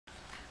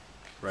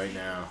right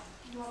now.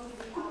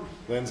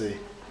 Lindsay,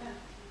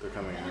 they're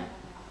coming in. I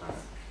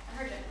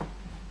heard it.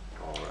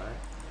 All right.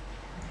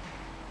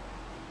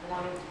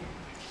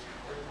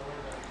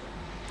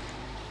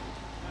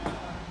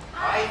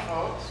 Hi,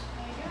 folks.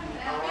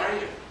 How How are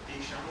you?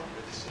 Peter Shumlin,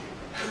 good to see you.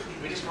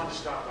 We just wanted to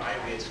stop by.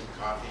 We had some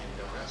coffee and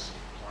donuts.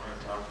 Wanted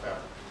to talk about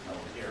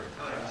healthcare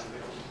times.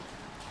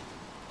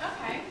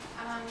 Okay.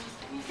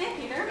 Hey,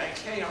 Peter.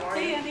 Thanks. Hey, how are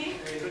Hey, you? Andy.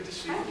 Hey, good to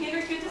see Hi, you. Peter.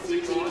 Good to How's see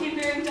you it too, going?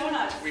 Peter, and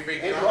donuts. We bring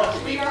Hey,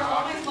 donuts. We are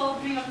always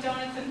welcoming of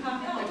donuts and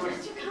coffee. Oh, you're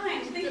too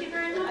kind. Thank you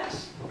very much.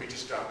 We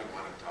just stopped. We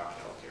wanted to talk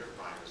healthcare.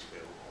 Brian was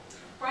available.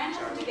 Brian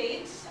has a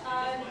debate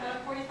in about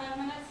 45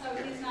 minutes, so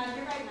he's not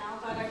here right now,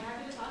 but I'm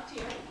happy to talk to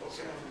you.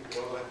 Okay.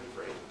 Well, that'd be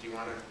great. Do you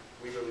want to?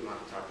 We really want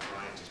to talk to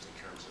Brian just in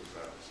terms of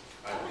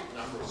I have a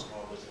number of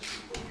small business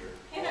people here.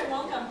 Hey there,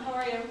 welcome. How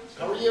are you?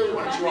 How are you?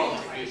 Why don't you all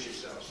introduce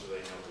yourselves so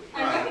they know who you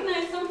I are?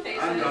 recognize some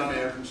faces. I'm Don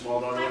Mayer from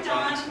Small Dog Hi, Don.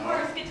 Electronics. Of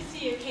course, good to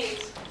see you.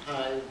 Kate.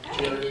 Hi,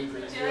 Jerry,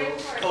 Jerry,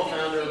 of course.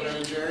 co-founder of Good to Ben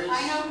and see you. Jerry's. I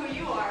know who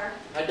you are.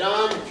 Hi,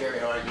 Don. Jerry,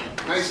 how are you?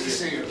 Nice to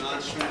see you. Don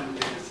Shumlin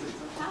Visits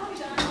Dubie. Hi,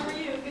 Don. How are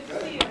you? Good to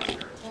see you.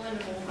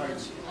 Wonderful. Oh, of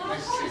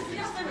course.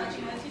 Yes, I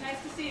recognize you.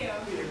 Nice to see you.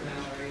 Of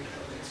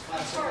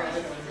course.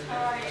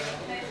 How are you?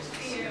 Nice to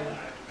see you.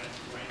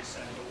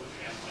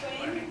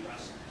 Wayne?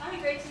 Hi,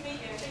 great to meet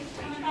you. Thanks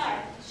for coming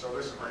by. So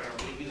listen, we're going to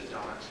leave you the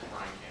donuts.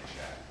 Brian can't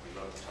chat. We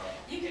love to talk.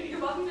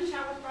 You're welcome to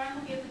chat with Brian.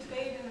 He'll be at the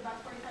debate in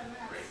about 45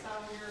 minutes. Great. So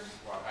you're...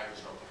 Well, I was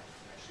hoping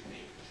to actually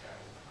meet with chat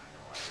with him. I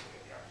know I didn't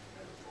get the opportunity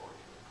to look forward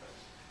to it, but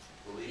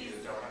we'll leave you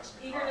the donuts and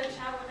the eager to coffee.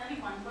 chat with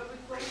anyone. What would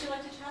you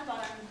like to chat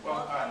about?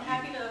 Well, I'm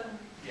happy to...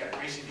 Yeah,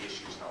 basically the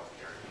issue is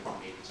healthcare. He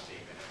made a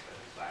statement at the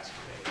last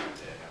debate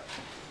that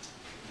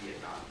he had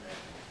not met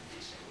a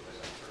single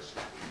business person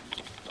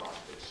who thought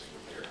that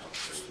single payer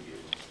healthcare would be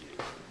able to be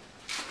a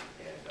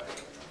and I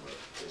have a number of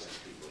business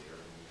people here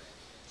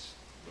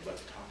who would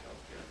like to talk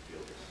healthcare and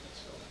feel different.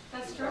 So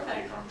That's we'd love to have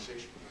terrific. a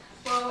conversation.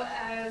 Well,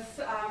 as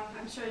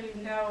I'm sure you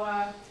know,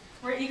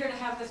 we're eager to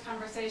have this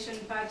conversation,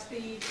 but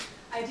the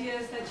idea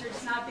is that you're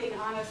just not being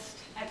honest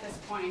at this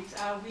point.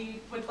 We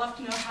would love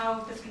to know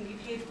how this can be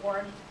paid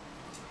for.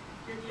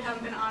 You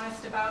haven't been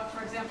honest about,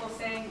 for example,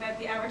 saying that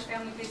the average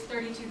family pays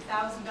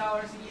 $32,000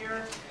 a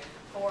year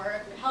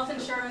for health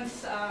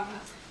insurance,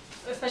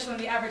 especially when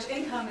the average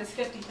income is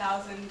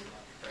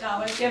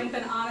 $50,000. You haven't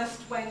been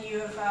honest when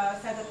you've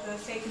said that the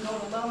state can go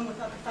it alone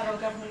without the federal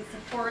government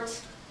support.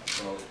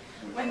 So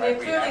When they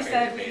clearly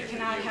said we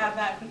cannot have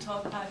that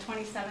until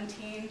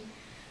 2017.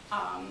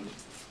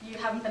 You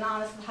haven't been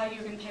honest with how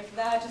you're going to pay for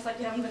that, just like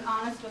you haven't been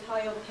honest with how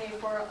you'll pay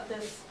for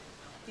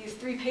these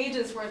 3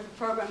 pages worth of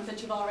programs that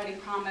you've already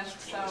promised.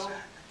 So,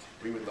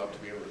 we would love to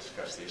be able to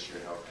discuss the issue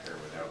of healthcare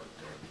without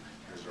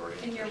resorting.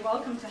 and you're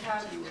welcome to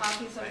have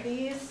copies of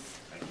these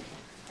Thank you.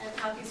 and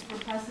copies for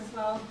the press as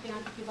well.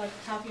 Bianca, if you'd like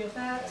a copy of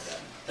that.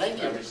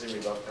 Thank you. Obviously,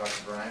 we'd love to talk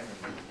to Brian,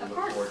 and we Of look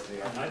course. forward to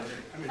the I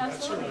opportunity. mean, I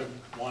Absolutely. sort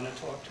of want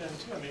to talk to him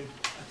too. I mean,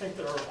 I think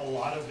there are a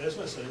lot of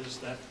businesses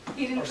that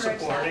He'd are encourage that.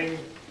 supporting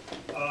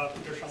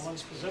Peter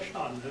Shumlin's position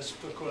on this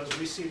because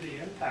we see the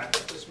impact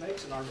that this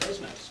makes in our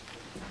business.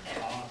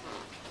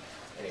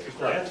 Anyway,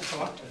 Glad to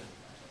talk to him.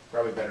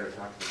 probably better to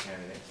talk to the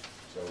candidate,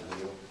 so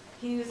we'll...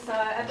 He's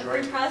at the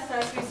free press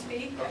as we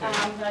speak,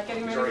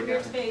 getting ready for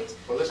your debate.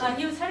 Well, listen,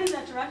 He was heading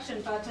that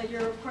direction, but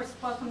you're of course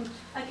welcome.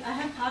 I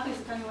have copies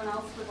if anyone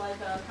else would like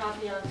a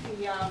copy of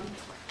the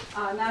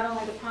not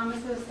only the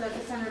promises that the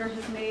senator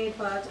has made,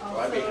 but well,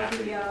 also I'd be happy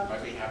the to debate.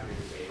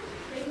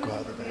 Go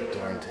out the back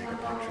door and take a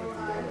picture of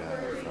the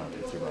in front.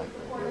 It's your the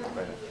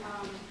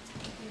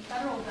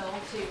federal bill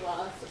to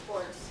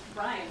support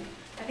Brian.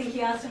 I think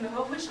he asked him,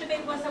 which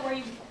debate was that where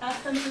you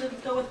asked them to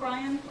go with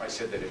Brian? I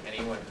said that if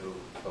anyone who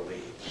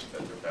believes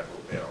that the federal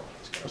bill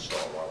is going to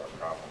solve all our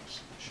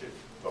problems should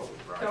vote with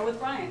Brian. Go with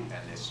Brian.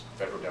 And this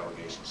federal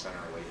delegation,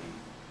 Senator Leahy,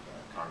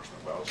 Congressman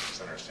Wells, and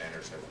Senator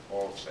Sanders have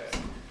all said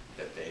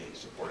that they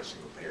support a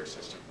single-payer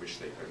system, which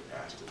they could have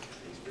passed it.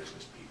 These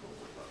business people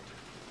would love to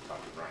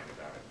talk to Brian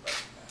about it, but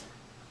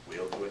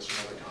we'll do it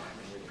some other time,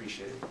 and we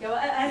appreciate it. Yeah, well,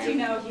 as you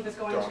know, he was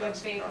going to a Donuts,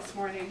 debate coffee. this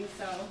morning, or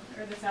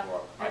this afternoon.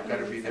 Well, I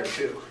better be there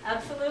too.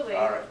 Absolutely.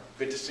 All right,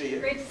 good to see you.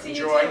 Great to see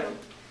Enjoy. you too.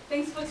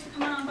 Thanks, folks, for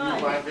coming on Will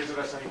you by. mind visit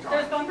us anytime?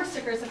 There's bumper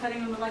stickers if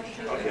anyone would like to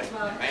take them Okay. as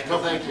well. No,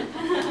 thank you.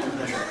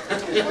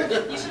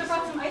 You should have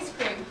brought some ice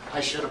cream. I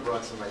should have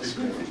brought some ice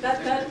cream.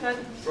 That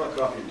Brought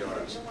coffee and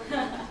donuts.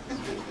 Yeah.